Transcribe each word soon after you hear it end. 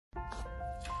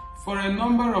For a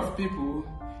number of people,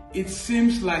 it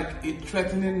seems like a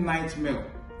threatening nightmare,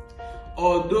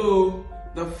 although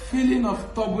the feeling of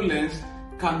turbulence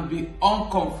can be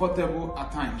uncomfortable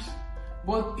at times.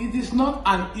 But it is not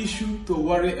an issue to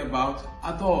worry about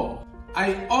at all.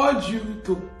 I urge you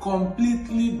to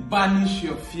completely banish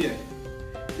your fear,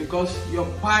 because your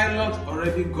pilot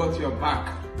already got your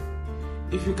back.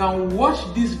 If you can watch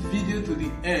this video to the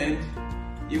end,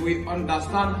 you will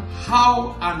understand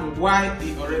how and why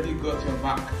he already got your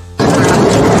back.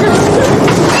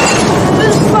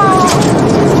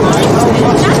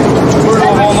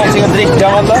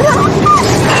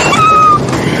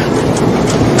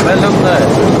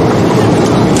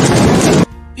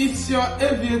 It's your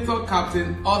aviator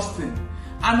Captain Austine,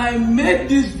 and I made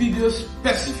this video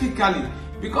specifically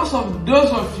because of those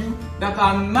of you that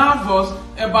are nervous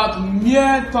about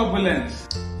mere turbulence.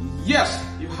 Yes,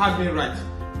 you heard me right,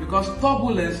 because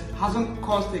turbulence hasn't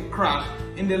caused a crash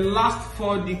in the last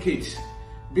 4 decades,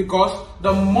 because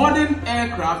the modern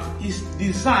aircraft is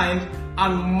designed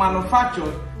and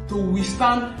manufactured to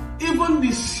withstand even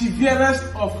the severest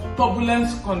of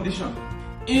turbulence conditions.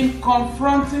 In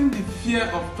confronting the fear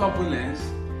of turbulence,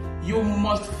 you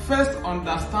must first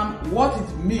understand what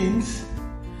it means,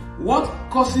 what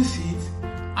causes it,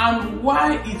 and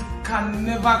why it can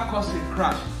never cause a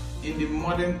crash in the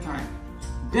modern time.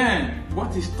 Then,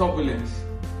 what is turbulence?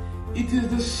 It is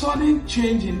the sudden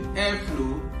change in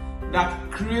airflow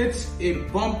that creates a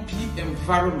bumpy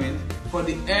environment for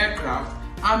the aircraft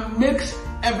and makes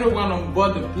everyone on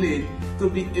board the plane to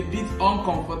be a bit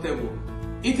uncomfortable.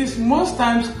 It is most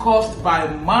times caused by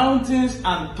mountains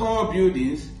and tall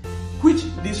buildings, which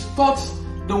distorts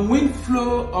the wind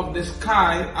flow of the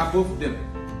sky above them.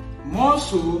 More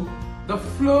so, the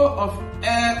flow of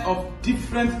air of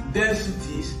different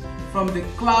densities from the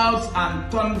clouds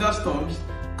and thunderstorms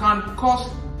can cause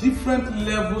different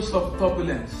levels of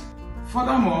turbulence.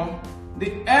 Furthermore,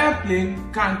 the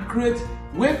airplane can create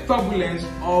wake turbulence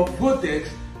or vortex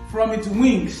from its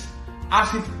wings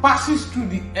as it passes through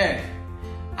the air,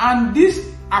 and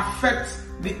this affects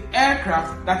the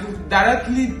aircraft that is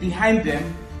directly behind them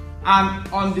and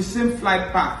on the same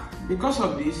flight path. Because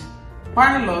of this,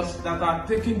 pilots that are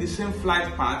taking the same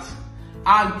flight path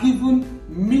are given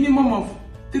minimum of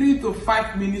 3 to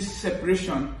 5 minutes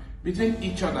separation between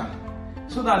each other,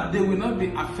 so that they will not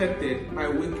be affected by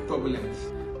wake turbulence.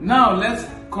 Now let's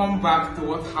come back to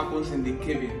what happens in the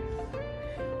cabin.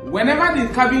 Whenever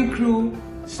the cabin crew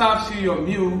serves you your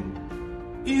meal,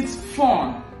 it's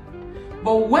fun.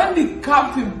 But when the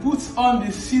captain puts on the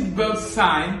seatbelt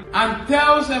sign and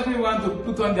tells everyone to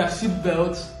put on their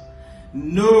seatbelts,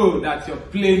 know that your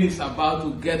plane is about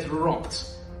to get rocked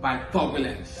by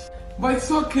turbulence. But it's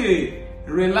okay,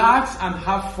 relax and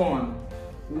have fun.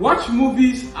 Watch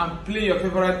movies and play your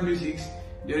favorite music.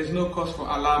 There is no cause for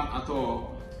alarm at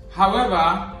all.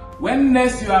 However, when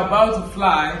next you are about to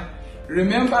fly,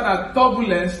 remember that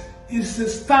turbulence is a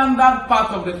standard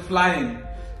part of the flying.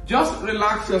 Just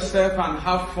relax yourself and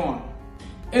have fun.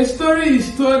 A story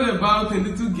is told about a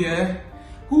little girl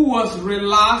who was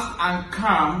relaxed and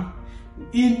calm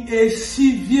in a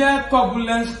severe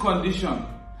turbulence condition.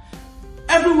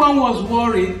 Everyone was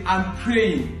worried and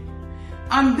praying.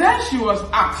 And then she was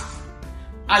asked,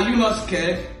 "Are you not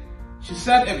scared?" She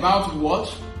said, "About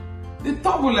what?" "The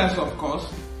turbulence, of course."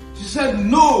 She said,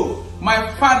 "No, my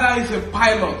father is a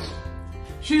pilot."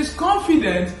 She is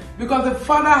confident because the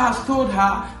father has told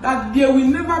her that there will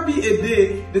never be a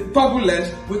day the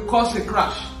turbulence will cause a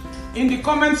crash. In the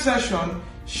comment section,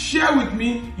 share with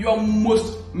me your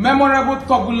most memorable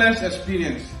turbulence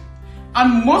experience.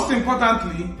 And most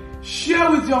importantly,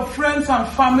 share with your friends and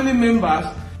family members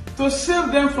to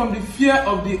save them from the fear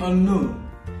of the unknown.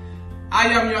 I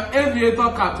am your aviator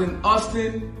Captain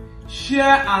Austine.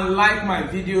 Share and like my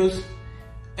videos.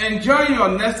 Enjoy your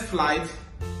next flight.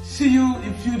 See you in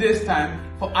a few days' time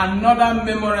for another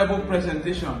memorable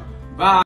presentation. Bye.